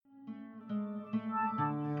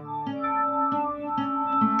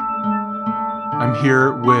I'm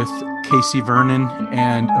here with Casey Vernon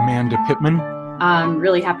and Amanda Pittman. I'm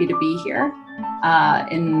really happy to be here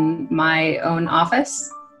in my own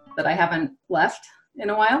office that I haven't left in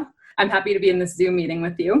a while. I'm happy to be in this Zoom meeting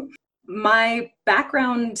with you. My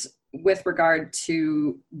background with regard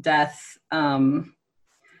to death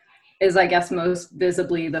is, I guess, most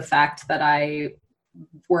visibly the fact that I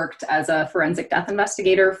worked as a forensic death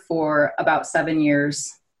investigator for about 7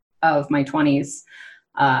 years of my 20s.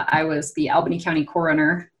 I was the Albany County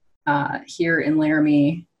coroner here in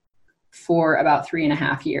Laramie for about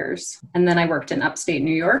 3.5 years. And then I worked in upstate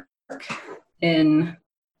New York in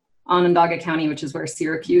Onondaga County, which is where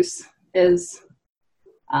Syracuse is.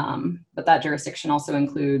 But that jurisdiction also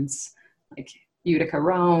includes like Utica,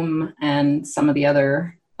 Rome, and some of the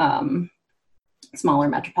other smaller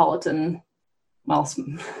metropolitan,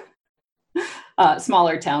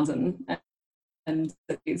 smaller towns and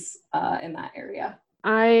cities in that area.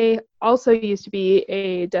 I also used to be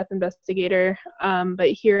a death investigator, but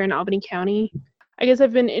here in Albany County. I guess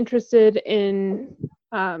I've been interested in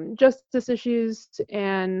justice issues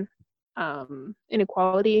and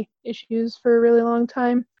inequality issues for a really long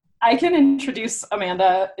time. I can introduce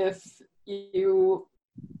Amanda if you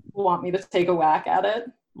want me to take a whack at it.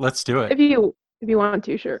 Let's do it. If you want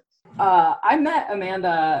to, sure. I met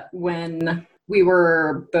Amanda when we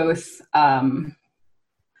were both,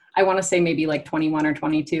 I want to say maybe like 21 or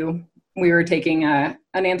 22. We were taking an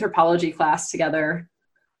anthropology class together.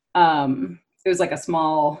 It was like a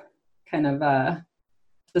small kind of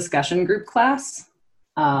discussion group class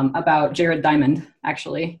about Jared Diamond,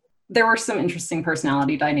 actually. There were some interesting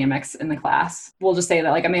personality dynamics in the class. We'll just say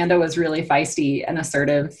that like Amanda was really feisty and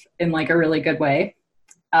assertive in like a really good way.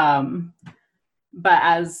 But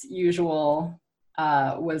as usual,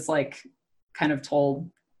 was like kind of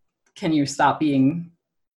told, can you stop being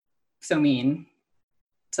so mean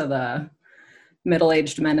to the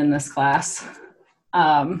middle-aged men in this class?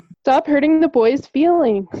 Stop hurting the boys'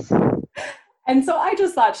 feelings. And so I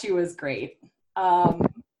just thought she was great. And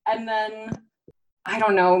then, I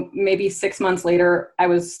don't know, maybe 6 months later, I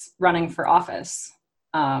was running for office.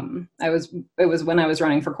 It was when I was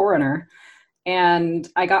running for coroner. And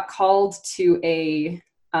I got called to a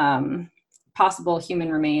possible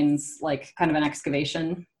human remains, like kind of an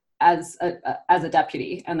excavation as a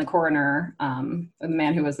deputy, and the coroner, the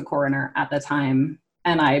man who was the coroner at the time,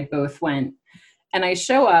 and I both went. And I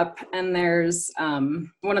show up, and there's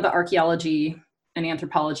one of the archaeology and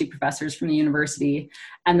anthropology professors from the university,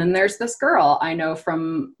 and then there's this girl I know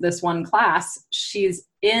from this one class. She's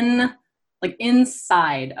inside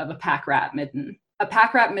of a pack rat midden. A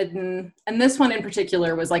pack rat midden, and this one in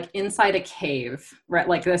particular was like inside a cave, right?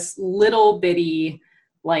 Like this little bitty,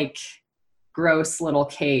 like gross little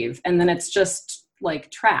cave, and then it's just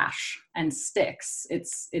like trash and sticks.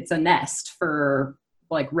 It's a nest for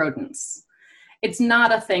like rodents. It's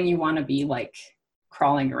not a thing you want to be like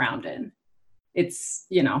crawling around in. It's,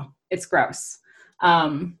 it's gross.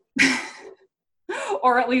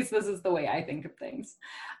 Or at least this is the way I think of things.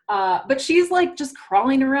 But she's like just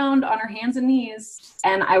crawling around on her hands and knees.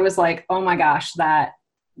 And I was like, oh my gosh, that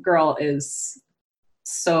girl is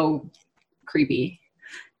so creepy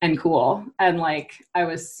and cool. And like, I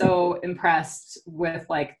was so impressed with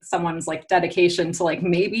like someone's like dedication to like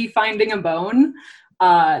maybe finding a bone,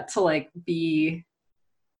 to like be,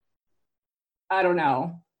 I don't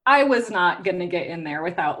know. I was not going to get in there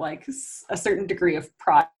without like a certain degree of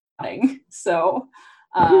prodding. So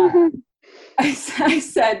I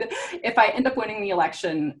said, if I end up winning the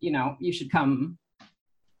election, you should come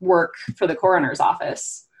work for the coroner's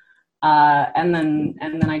office. And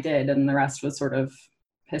then I did, and the rest was sort of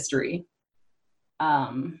history.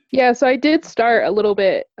 Yeah, so I did start a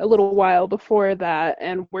little while before that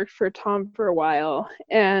and worked for Tom for a while.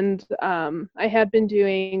 And I had been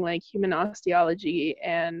doing like human osteology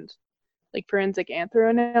and like forensic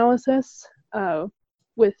anthroanalysis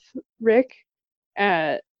with Rick,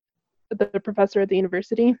 at the professor at the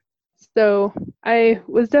university. So I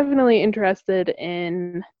was definitely interested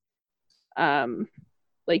in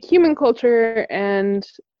like human culture and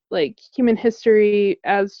like human history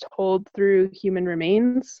as told through human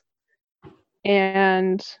remains,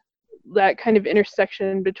 and that kind of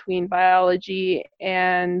intersection between biology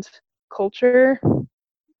and culture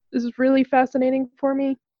is really fascinating for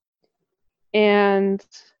me. And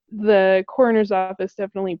the coroner's office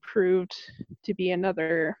definitely proved to be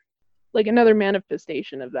another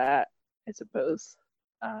manifestation of that, I suppose,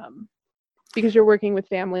 because you're working with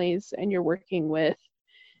families and you're working with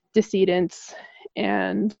decedents,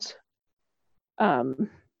 and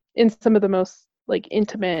in some of the most like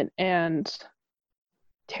intimate and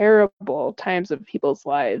terrible times of people's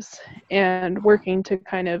lives and working to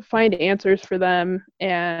kind of find answers for them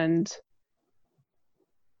and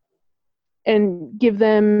give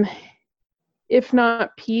them, if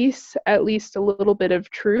not peace, at least a little bit of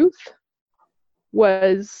truth,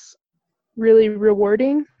 was really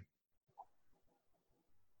rewarding.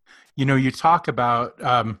 You know, you talk about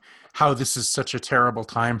how this is such a terrible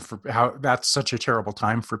time how that's such a terrible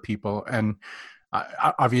time for people. And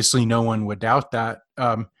obviously no one would doubt that.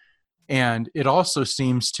 And it also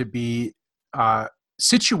seems to be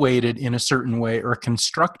situated in a certain way or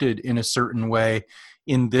constructed in a certain way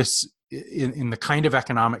in the kind of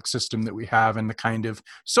economic system that we have and the kind of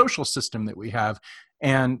social system that we have.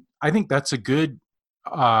 And I think that's a good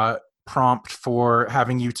prompt for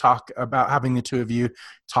having the two of you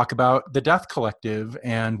talk about the Death Collective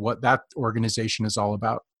and what that organization is all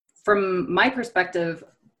about. From my perspective,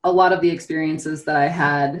 a lot of the experiences that I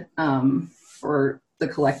had, or the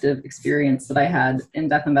collective experience that I had in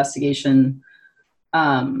death investigation,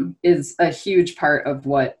 is a huge part of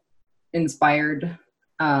what inspired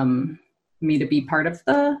me to be part of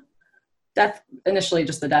initially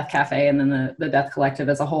just the Death Cafe and then the Death Collective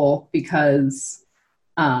as a whole, because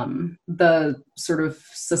the sort of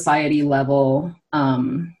society level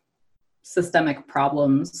systemic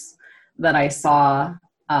problems that I saw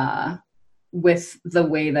with the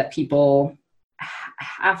way that people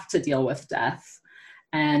have to deal with death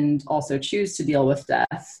and also choose to deal with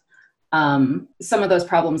death. Some of those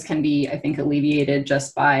problems can be, I think, alleviated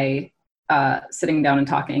just by sitting down and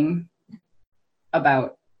talking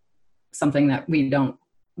about something that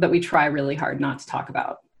we try really hard not to talk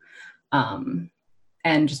about,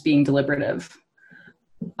 and just being deliberative.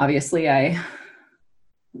 Obviously, I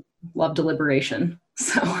love deliberation,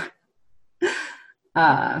 so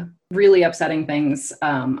really upsetting things.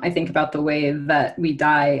 I think about the way that we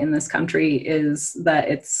die in this country is that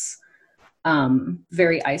it's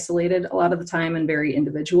very isolated a lot of the time and very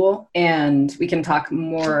individual. And we can talk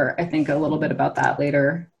more, I think, a little bit about that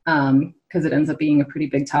later, because it ends up being a pretty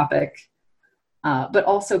big topic. But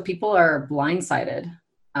also people are blindsided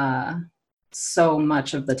so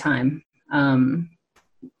much of the time.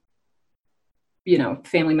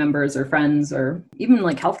 Family members or friends or even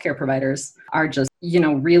like healthcare providers are just,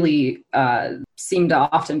 really seem to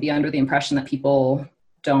often be under the impression that people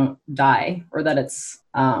don't die, or that it's,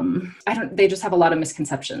 they just have a lot of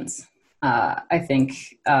misconceptions. I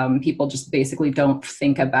think people just basically don't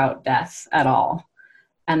think about death at all.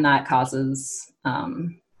 And that causes,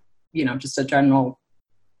 just a general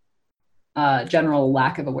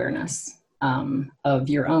lack of awareness of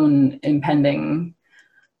your own impending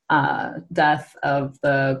death, of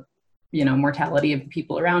the, mortality of the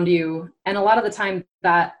people around you. And a lot of the time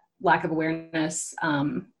that lack of awareness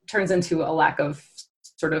turns into a lack of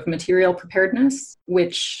sort of material preparedness,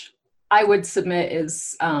 which I would submit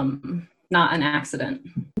is not an accident.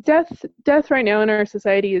 Death right now in our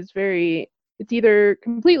society is it's either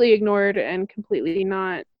completely ignored and completely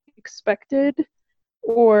not expected,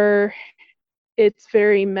 or it's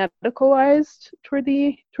very medicalized toward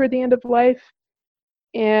the end of life.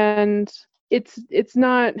 And it's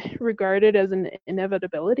not regarded as an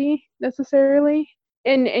inevitability necessarily.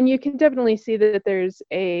 And you can definitely see that there's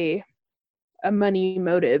a money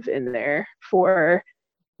motive in there for,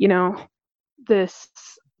 this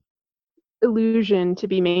illusion to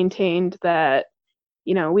be maintained that,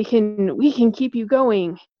 we can keep you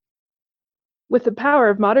going with the power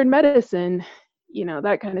of modern medicine,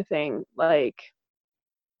 that kind of thing. Like,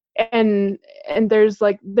 and there's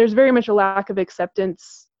very much a lack of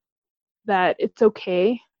acceptance that it's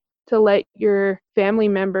okay to let your family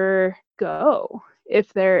member go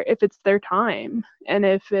if it's their time, and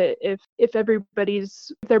if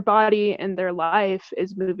everybody's, their body and their life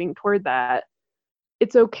is moving toward that,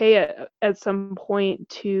 it's okay at some point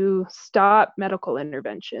to stop medical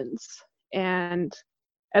interventions. And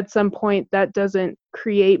at some point that doesn't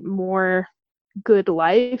create more good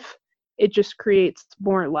life, it just creates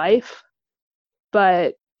more life,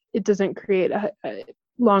 but it doesn't create a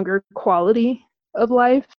longer quality of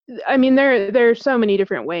life. I mean, there are so many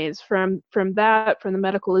different ways, from the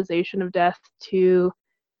medicalization of death to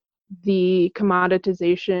the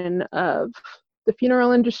commoditization of the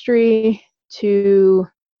funeral industry, to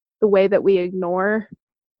the way that we ignore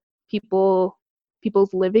people's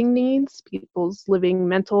living needs, people's living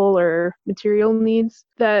mental or material needs,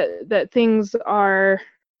 that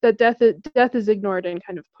death is ignored and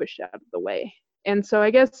kind of pushed out of the way. And so I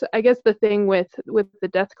guess the thing with the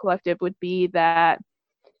Death Collective would be that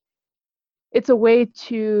it's a way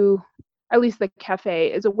to at least the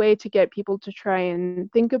cafe, is a way to get people to try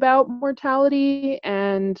and think about mortality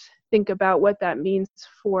and think about what that means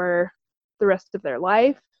for the rest of their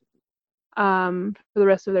life, for the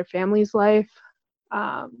rest of their family's life.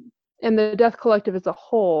 And the Death Collective as a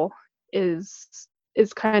whole is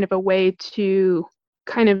kind of a way to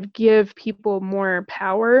kind of give people more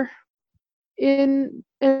power in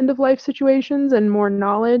end of life situations and more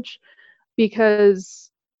knowledge, because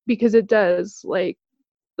it does, like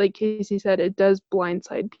Casey said, it does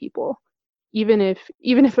blindside people. Even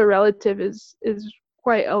if a relative is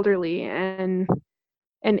quite elderly and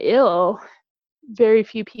ill, very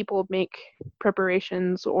few people make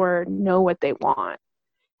preparations or know what they want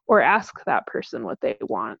or ask that person what they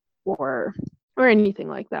want or anything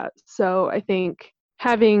like that. So I think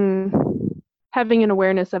having an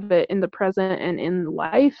awareness of it in the present and in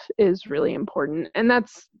life is really important. And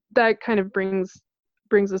that kind of brings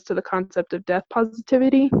us to the concept of death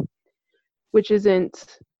positivity, which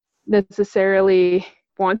isn't necessarily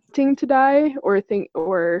wanting to die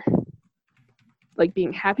or like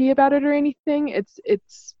being happy about it or anything.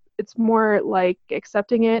 It's more like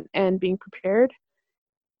accepting it and being prepared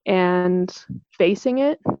and facing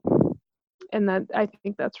it. And that, I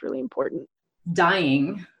think that's really important.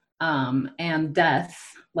 Dying and death,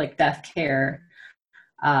 like death care,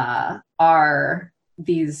 are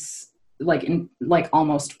these like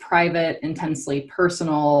almost private, intensely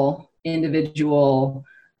personal, individual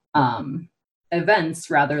events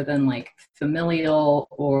rather than like familial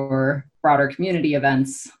or broader community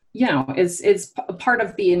events. Is part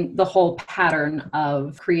of the whole pattern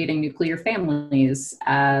of creating nuclear families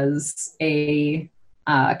as a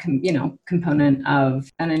component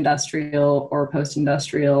of an industrial or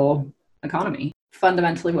post-industrial economy.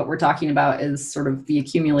 Fundamentally, what we're talking about is sort of the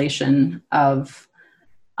accumulation of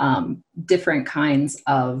different kinds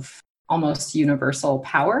of almost universal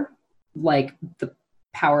power, like the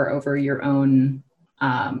power over your own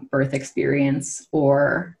birth experience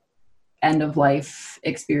or end of life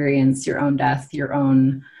experience, your own death,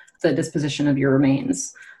 the disposition of your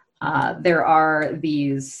remains. There are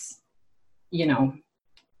these,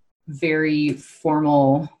 very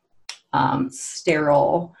formal,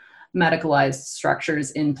 sterile, medicalized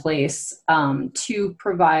structures in place to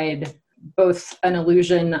provide both an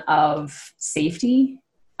illusion of safety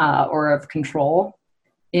or of control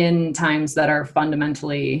in times that are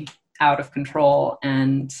fundamentally out of control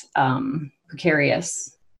and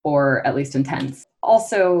precarious, or at least intense.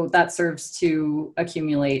 Also, that serves to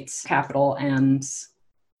accumulate capital and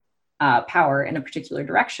power in a particular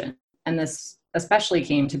direction. And this especially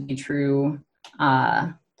came to be true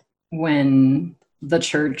when the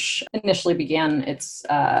church initially began its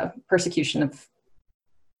persecution of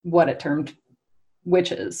what it termed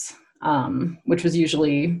witches, which was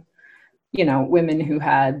usually, women who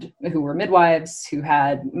were midwives, who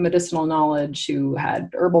had medicinal knowledge, who had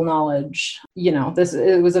herbal knowledge.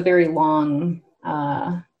 It was a very long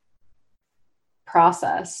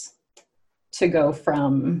process to go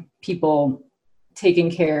from people taking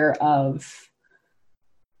care of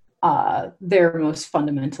their most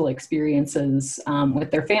fundamental experiences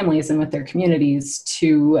with their families and with their communities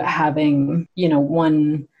to having,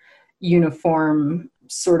 one uniform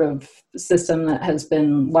sort of system that has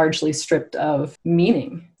been largely stripped of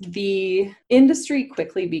meaning. The industry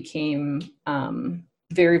quickly became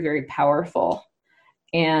very, very powerful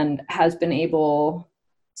and has been able,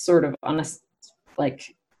 sort of on a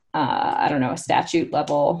a statute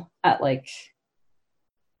level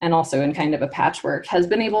and also in kind of a patchwork, has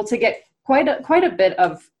been able to get quite a bit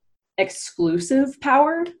of exclusive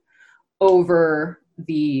power over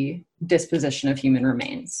the disposition of human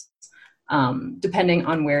remains. Depending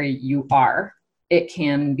on where you are, it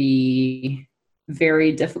can be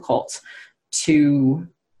very difficult to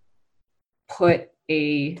put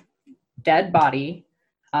a dead body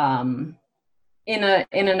in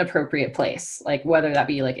an appropriate place, like whether that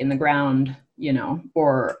be like in the ground,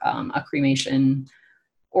 or a cremation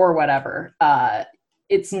or whatever.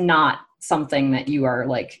 It's not something that you are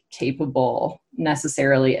like capable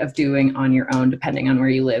necessarily of doing on your own, depending on where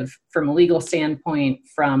you live, from a legal standpoint,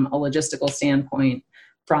 from a logistical standpoint,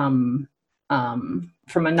 from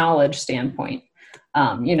a knowledge standpoint.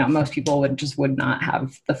 Most people would not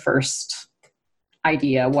have the first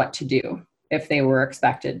idea what to do if they were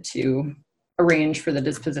expected to arrange for the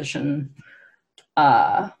disposition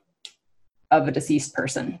of a deceased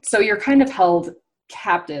person. So you're kind of held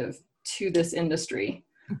captive to this industry.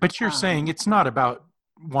 But you're saying it's not about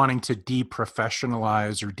wanting to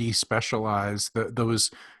deprofessionalize or despecialize those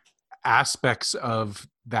aspects of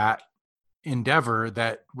that endeavor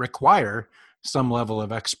that require some level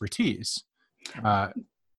of expertise.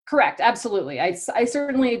 Correct. Absolutely. I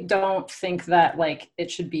certainly don't think that like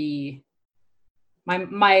it should be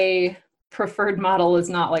my preferred model is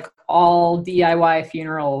not like all DIY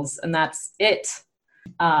funerals and that's it.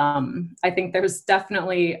 I think there's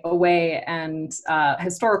definitely a way and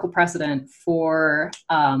historical precedent for,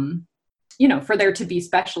 for there to be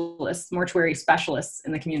specialists, mortuary specialists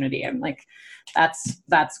in the community. I'm like,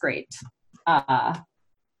 that's great.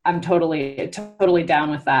 I'm totally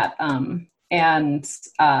down with that. And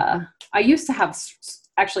I used to have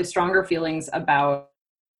actually stronger feelings about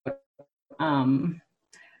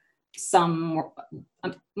some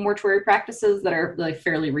mortuary practices that are like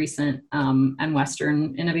fairly recent and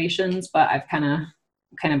Western innovations, but I've kind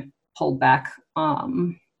of pulled back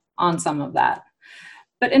on some of that.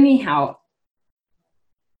 But anyhow,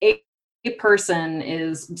 a person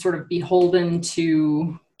is sort of beholden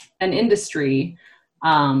to an industry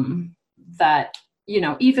that,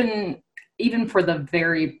 even for the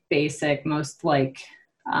very basic, most like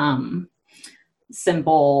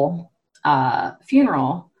simple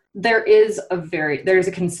funeral, there's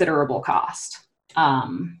a considerable cost.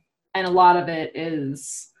 And a lot of it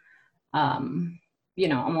is,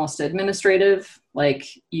 almost administrative, like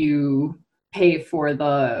you pay for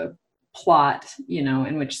the plot,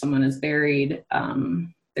 in which someone is buried.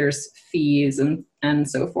 There's fees and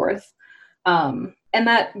so forth. And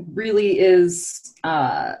that really is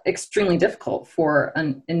extremely difficult for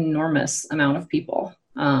an enormous amount of people.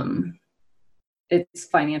 It's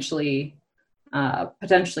potentially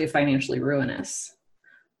financially ruinous.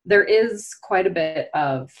 There is quite a bit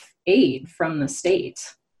of aid from the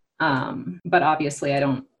state, but obviously I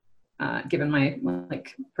don't, given my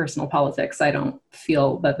like personal politics, I don't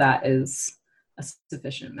feel that is a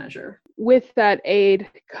sufficient measure. With that aid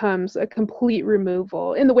comes a complete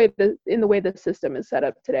removal in the way the system is set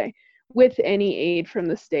up today. With any aid from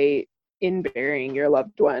the state in burying your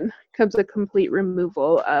loved one comes a complete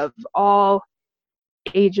removal of all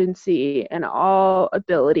agency and all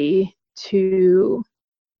ability to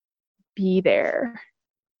be there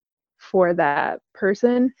for that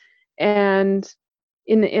person. And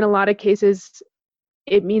in a lot of cases,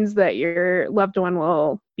 it means that your loved one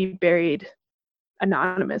will be buried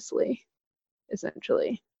anonymously,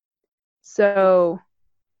 essentially. So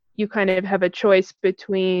you kind of have a choice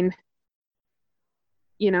between,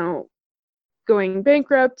 going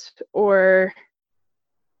bankrupt, or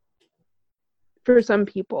for some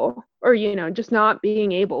people, or just not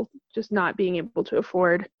being able to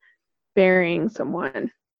afford burying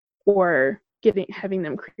someone or having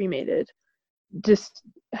them cremated, just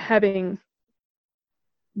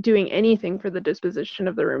doing anything for the disposition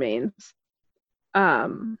of the remains,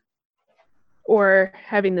 or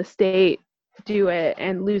having the state do it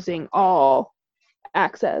and losing all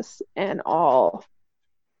access and all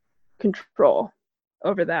control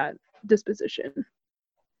over that disposition.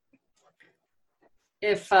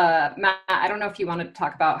 If Matt, I don't know if you want to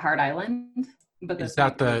talk about Hart Island, but is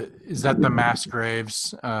that the mass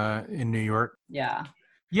graves in New York? Yeah.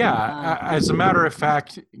 Yeah. As a matter of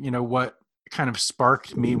fact, what kind of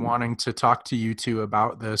sparked me wanting to talk to you two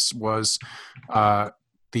about this was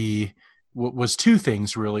was two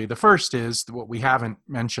things really. The first is what we haven't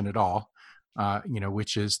mentioned at all,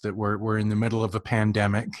 which is that we're in the middle of a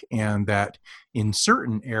pandemic, and that in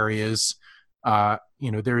certain areas,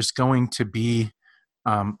 there's going to be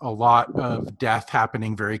a lot of death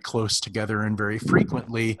happening very close together and very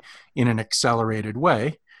frequently in an accelerated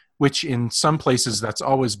way, which in some places that's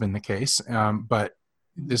always been the case, but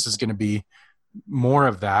this is going to be more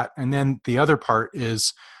of that. And then the other part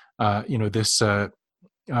is, there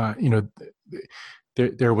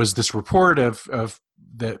was this report of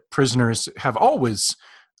that prisoners have always,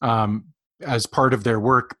 as part of their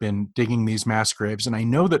work, been digging these mass graves. And I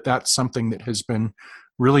know that that's something that has been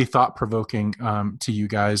really thought-provoking to you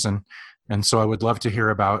guys. And so I would love to hear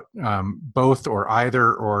about both or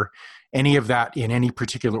either or any of that in any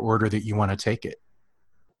particular order that you want to take it.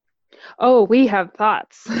 Oh, we have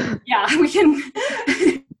thoughts. Yeah, we can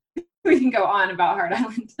go on about Hart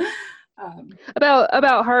Island.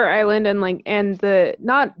 About Hart Island and the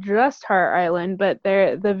not just Hart Island, but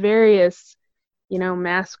the various,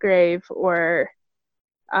 mass grave or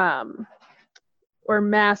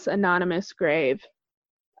mass anonymous grave.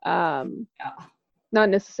 Yeah. Not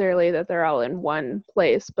necessarily that they're all in one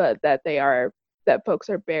place, but that folks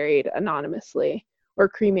are buried anonymously or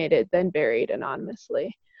cremated, then buried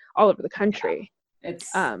anonymously all over the country.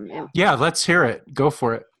 Yeah, let's hear it. Go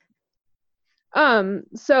for it.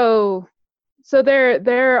 So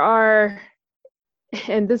there are,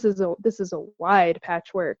 and this is a wide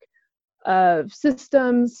patchwork of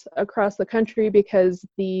systems across the country, because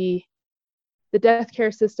the the death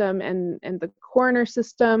care system and the coroner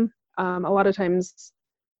system. A lot of times,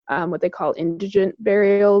 what they call indigent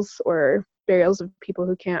burials, or burials of people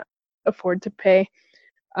who can't afford to pay,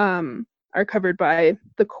 are covered by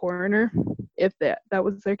the coroner, if that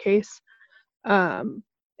was their case.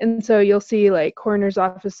 And so you'll see like coroner's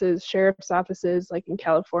offices, sheriff's offices, like in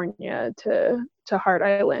California to Hart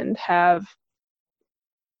Island, have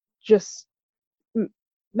just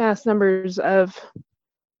mass numbers of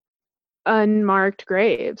unmarked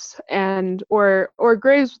graves, and or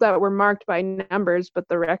graves that were marked by numbers but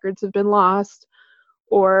the records have been lost,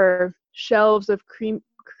 or shelves of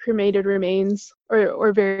cremated remains,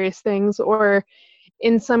 or various things. Or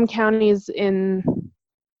in some counties in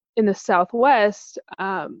the Southwest,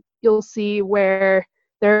 you'll see where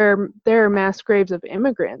there are mass graves of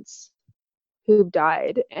immigrants who've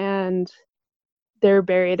died, and they're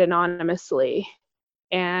buried anonymously.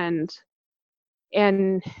 And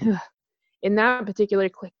in that particular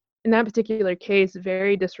case,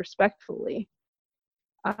 very disrespectfully,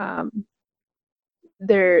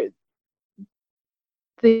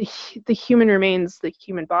 the human remains, the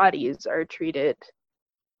human bodies, are treated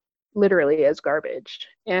literally as garbage,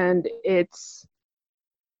 and it's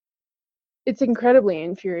incredibly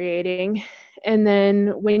infuriating. And then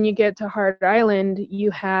when you get to Hart Island,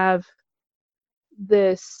 you have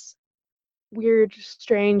this weird,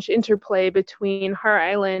 strange interplay between Hart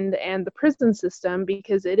Island and the prison system,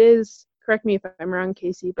 because it is, correct me if I'm wrong,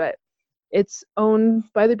 Casey, but it's owned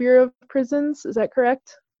by the Bureau of Prisons. Is that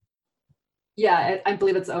correct? Yeah, I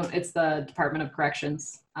believe it's the Department of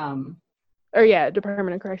Corrections.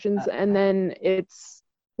 Department of Corrections. And then it's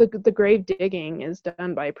the grave digging is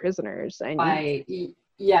done by prisoners.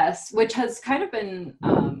 Yes, which has kind of been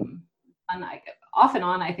off and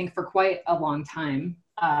on, I think, for quite a long time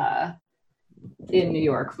in New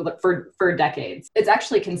York for decades. It's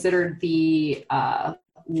actually considered the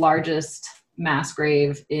largest mass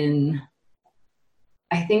grave in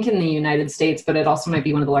the United States, but it also might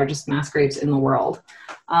be one of the largest mass graves in the world.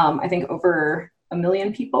 I think over 1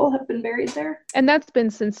 million people have been buried there. And that's been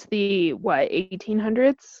since the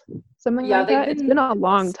 1800s? Something like that? It's been a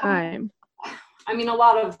long time. I mean, a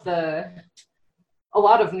lot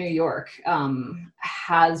of New York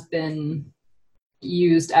has been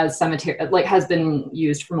used as cemetery, like has been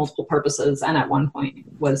used for multiple purposes, and at one point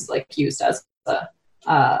was like used as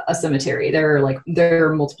a cemetery. There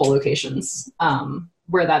are multiple locations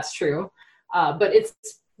where that's true, but it's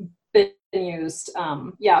been used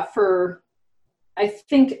for, I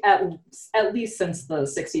think, at least since the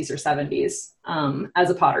 60s or 70s as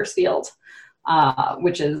a potter's field,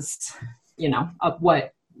 which is,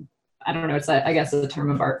 what, I don't know, it's I guess a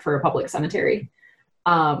term of art for a public cemetery.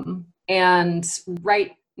 And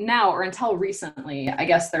right now, or until recently, I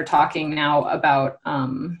guess they're talking now about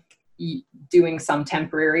doing some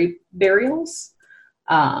temporary burials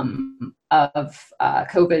of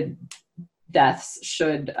COVID deaths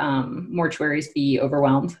should mortuaries be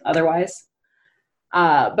overwhelmed otherwise.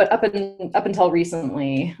 But up until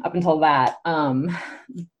recently,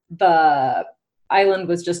 the island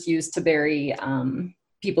was just used to bury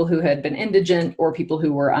people who had been indigent or people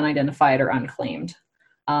who were unidentified or unclaimed,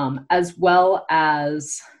 as well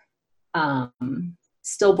as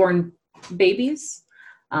stillborn babies.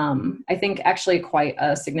 I think actually quite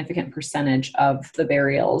a significant percentage of the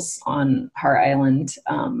burials on Hart Island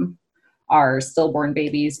are stillborn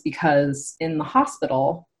babies, because in the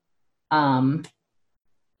hospital,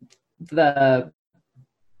 the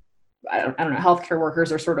I don't know, healthcare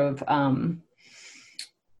workers are sort of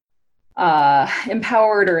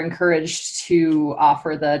empowered or encouraged to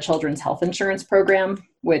offer the children's health insurance program,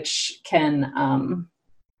 which can,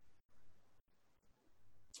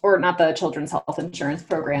 or not the children's health insurance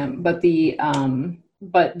program, but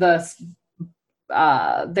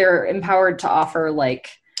they're empowered to offer like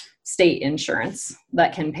state insurance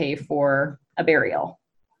that can pay for a burial.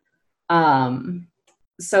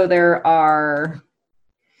 So there are,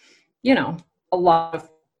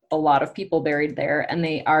 a lot of people buried there, and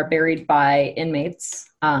they are buried by inmates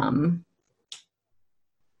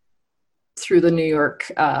through the New York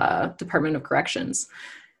Department of Corrections.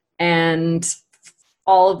 And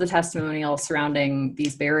all of the testimonial surrounding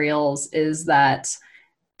these burials is that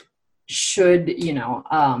should,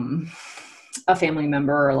 a family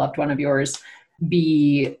member or a loved one of yours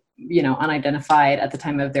be, unidentified at the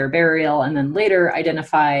time of their burial, and then later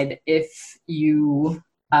identified, if you,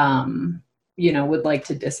 would like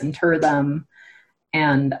to disinter them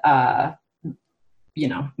and,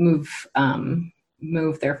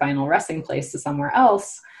 move their final resting place to somewhere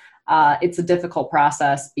else, it's a difficult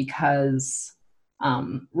process because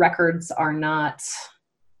records are not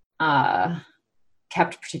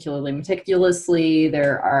kept particularly meticulously.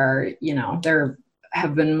 There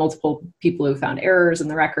have been multiple people who found errors in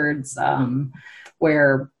the records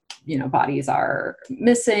where, bodies are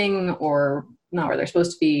missing or not where they're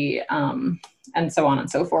supposed to be, and so on and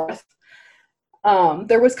so forth.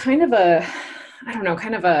 There was kind of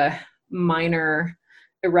a minor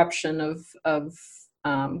eruption of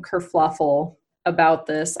kerfluffle about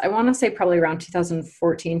this. I want to say probably around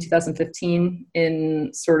 2014, 2015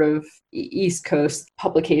 in sort of East Coast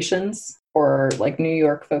publications or like New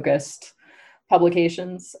York focused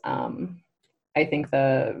publications. I think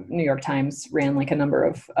the New York Times ran like a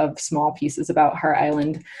number of small pieces about Hart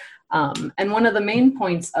Island. And one of the main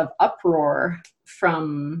points of uproar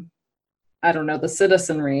from, the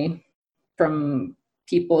citizenry, from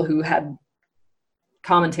people who had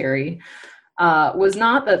commentary, was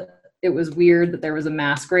not that it was weird that there was a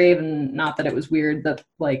mass grave, and not that it was weird that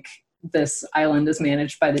like this island is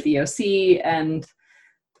managed by the DOC. And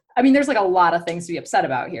I mean, there's like a lot of things to be upset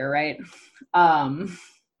about here, right?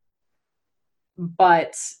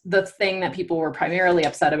 But the thing that people were primarily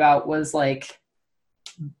upset about was like,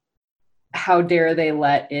 how dare they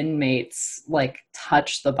let inmates like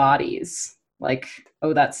touch the bodies? Like,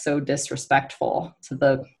 oh, that's so disrespectful to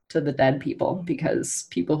the dead people, because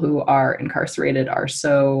people who are incarcerated are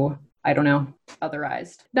so,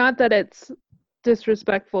 otherized. Not that it's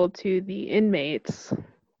disrespectful to the inmates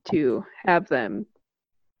to have them,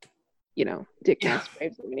 dig mass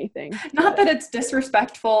graves or anything. Not that it's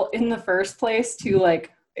disrespectful in the first place to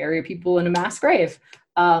like bury people in a mass grave.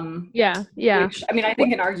 Yeah. Which, I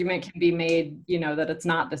think an argument can be made, that it's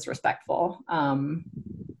not disrespectful.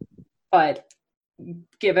 But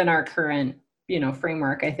given our current,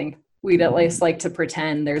 framework, I think we'd at least like to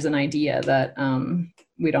pretend there's an idea that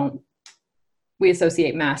we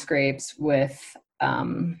associate mass graves with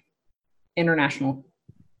international,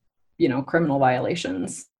 criminal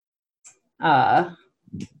violations, and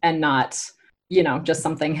not, just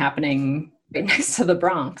something happening right next to the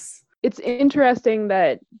Bronx. It's interesting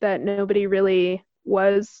that nobody really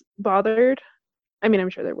was bothered. I'm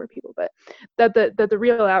sure there were people, but that the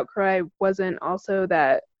real outcry wasn't also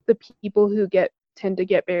that the people who tend to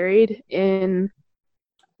get buried in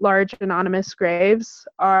large anonymous graves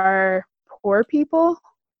are poor people,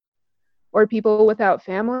 or people without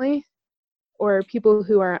family, or people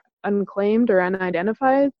who are unclaimed or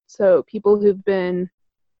unidentified. So people who've been,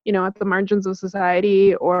 at the margins of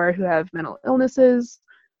society, or who have mental illnesses,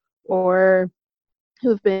 or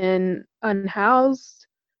who've been unhoused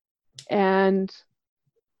and,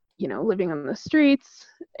 living on the streets.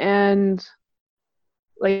 And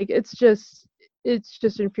like, it's just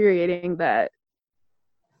infuriating that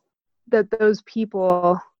those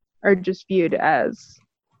people are just viewed as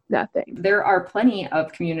nothing. There are plenty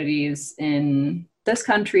of communities in this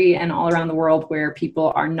country and all around the world where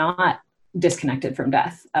people are not disconnected from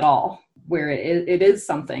death at all, where it is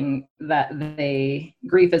something that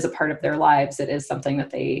grief is a part of their lives. It is something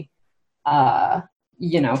that they,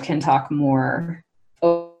 can talk more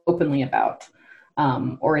openly about.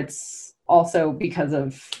 Or it's also because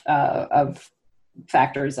of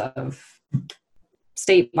factors of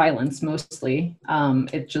state violence, mostly.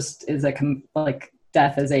 It just is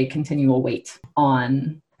death is a continual weight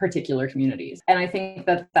on particular communities. And I think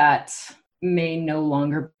that may no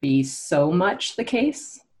longer be so much the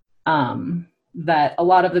case, that a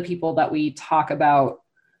lot of the people that we talk about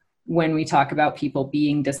when we talk about people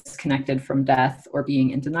being disconnected from death or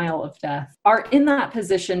being in denial of death are in that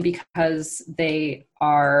position because they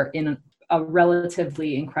are in a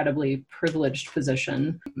relatively incredibly privileged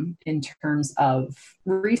position in terms of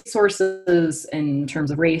resources, in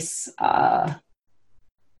terms of race,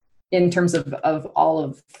 in terms of all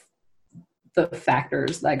of the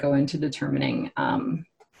factors that go into determining,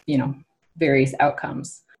 various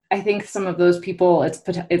outcomes. I think some of those people,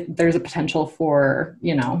 there's a potential for,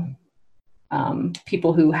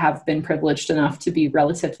 people who have been privileged enough to be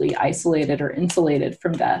relatively isolated or insulated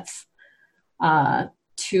from death,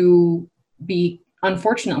 to be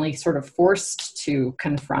unfortunately sort of forced to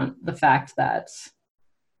confront the fact that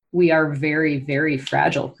we are very, very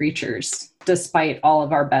fragile creatures. Despite all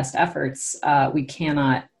of our best efforts, we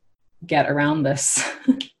cannot get around this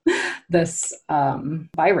this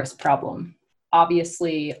virus problem.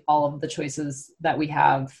 Obviously, all of the choices that we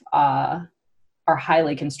have are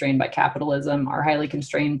highly constrained by capitalism, are highly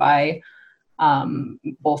constrained by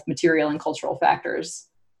both material and cultural factors.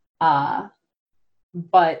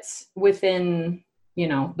 But within,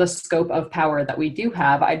 the scope of power that we do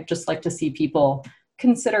have, I'd just like to see people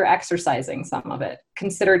consider exercising some of it,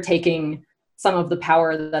 consider taking some of the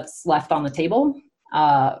power that's left on the table,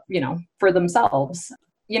 for themselves.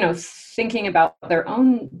 thinking about their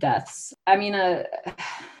own deaths. I mean, a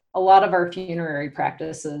lot of our funerary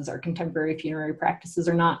practices, our contemporary funerary practices,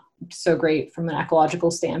 are not so great from an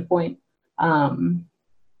ecological standpoint. And,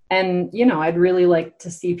 I'd really like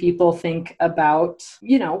to see people think about,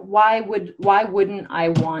 why wouldn't I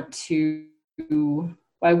want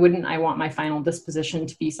my final disposition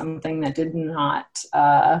to be something that did not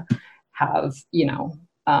have,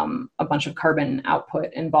 a bunch of carbon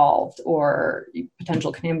output involved, or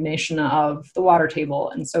potential contamination of the water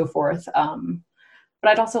table and so forth. But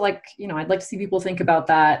I'd also I'd like to see people think about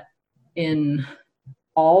that in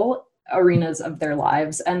all arenas of their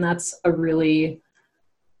lives. And that's a really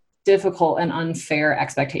difficult and unfair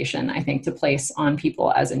expectation, I think, to place on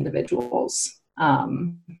people as individuals.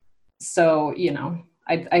 So,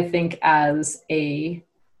 I think as a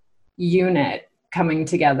unit coming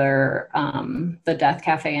together, the Death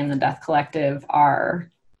Cafe and the Death Collective are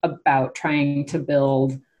about trying to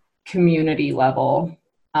build community level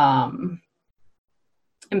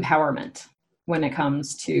empowerment when it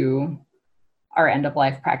comes to our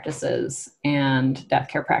end-of-life practices and death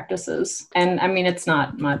care practices. And I mean, it's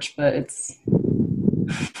not much, but it's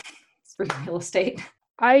free real estate.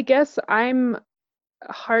 I guess I'm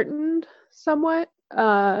heartened somewhat,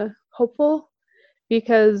 hopeful,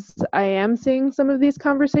 because I am seeing some of these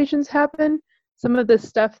conversations happen. Some of the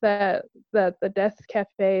stuff that the death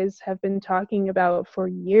cafes have been talking about for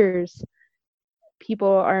years, people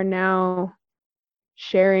are now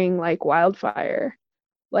sharing like wildfire.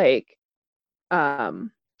 Like,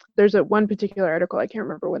 there's one particular article, I can't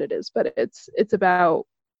remember what it is, but it's about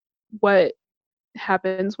what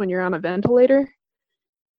happens when you're on a ventilator,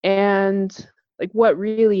 and like what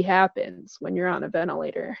really happens when you're on a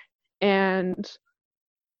ventilator. And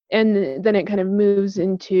then it kind of moves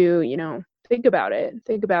into, think about it.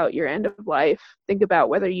 Think about your end of life. Think about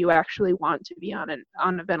whether you actually want to be on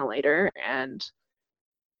a ventilator. And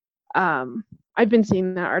I've been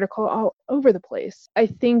seeing that article all over the place. I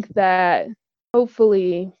think that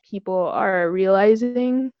hopefully people are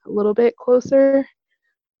realizing a little bit closer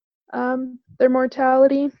their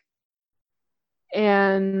mortality,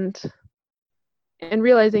 and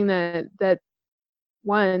realizing that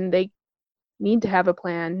one, they need to have a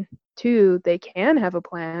plan. Two, they can have a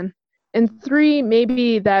plan. And three,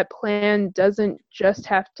 maybe that plan doesn't just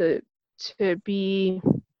have to be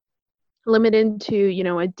limited to,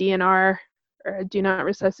 a DNR or a do not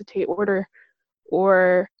resuscitate order,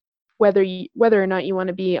 or whether or not you want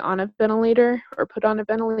to be on a ventilator or put on a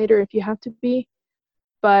ventilator if you have to be.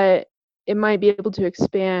 But it might be able to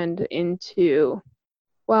expand into,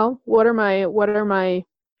 well, what are my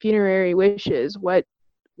funerary wishes? What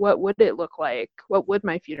would it look like? What would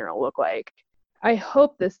my funeral look like? I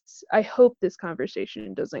hope this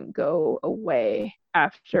conversation doesn't go away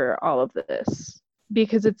after all of this,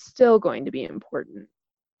 because it's still going to be important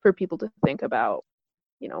for people to think about,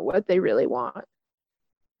 what they really want,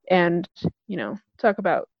 and, talk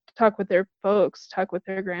with their folks, talk with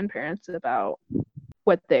their grandparents about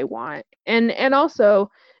what they want. And also,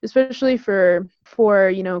 especially for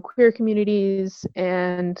queer communities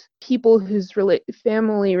and people whose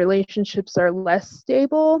family relationships are less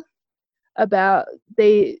stable, about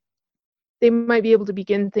they might be able to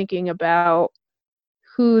begin thinking about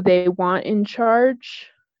who they want in charge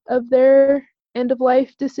of their end of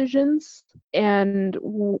life decisions, and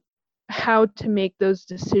how to make those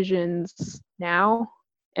decisions now,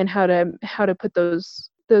 and how to put those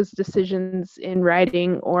decisions in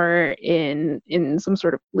writing or in some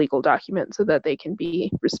sort of legal document so that they can be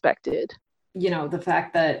respected. The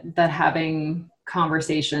fact that having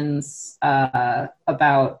conversations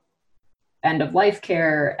about end of life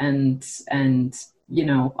care and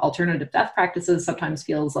alternative death practices sometimes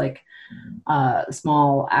feels like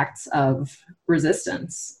small acts of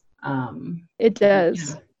resistance. It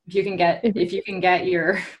does. If you can get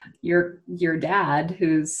your dad,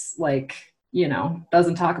 who's like,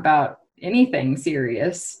 doesn't talk about anything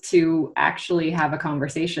serious, to actually have a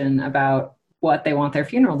conversation about what they want their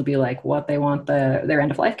funeral to be like, what they want their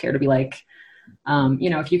end of life care to be like.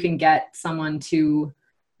 If you can get someone to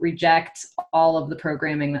reject all of the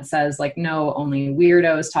programming that says like, no, only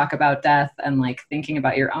weirdos talk about death, and like thinking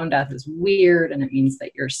about your own death is weird and it means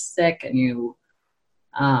that you're sick and you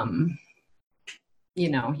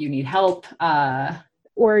need help,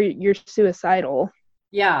 or you're suicidal.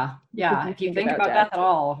 Yeah. If you think about death at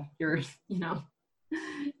all, you're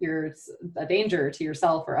a danger to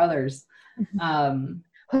yourself or others.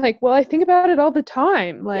 Like, well, I think about it all the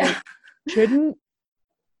time. Like, shouldn't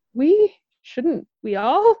we shouldn't we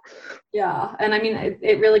all? Yeah. And I mean,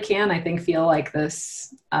 it really can, I think, feel like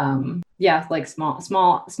this, like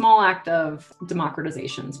small act of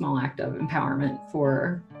democratization, small act of empowerment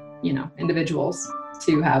for, individuals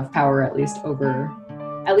to have power, at least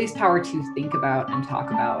power to think about and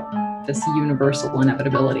talk about this universal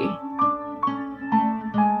inevitability.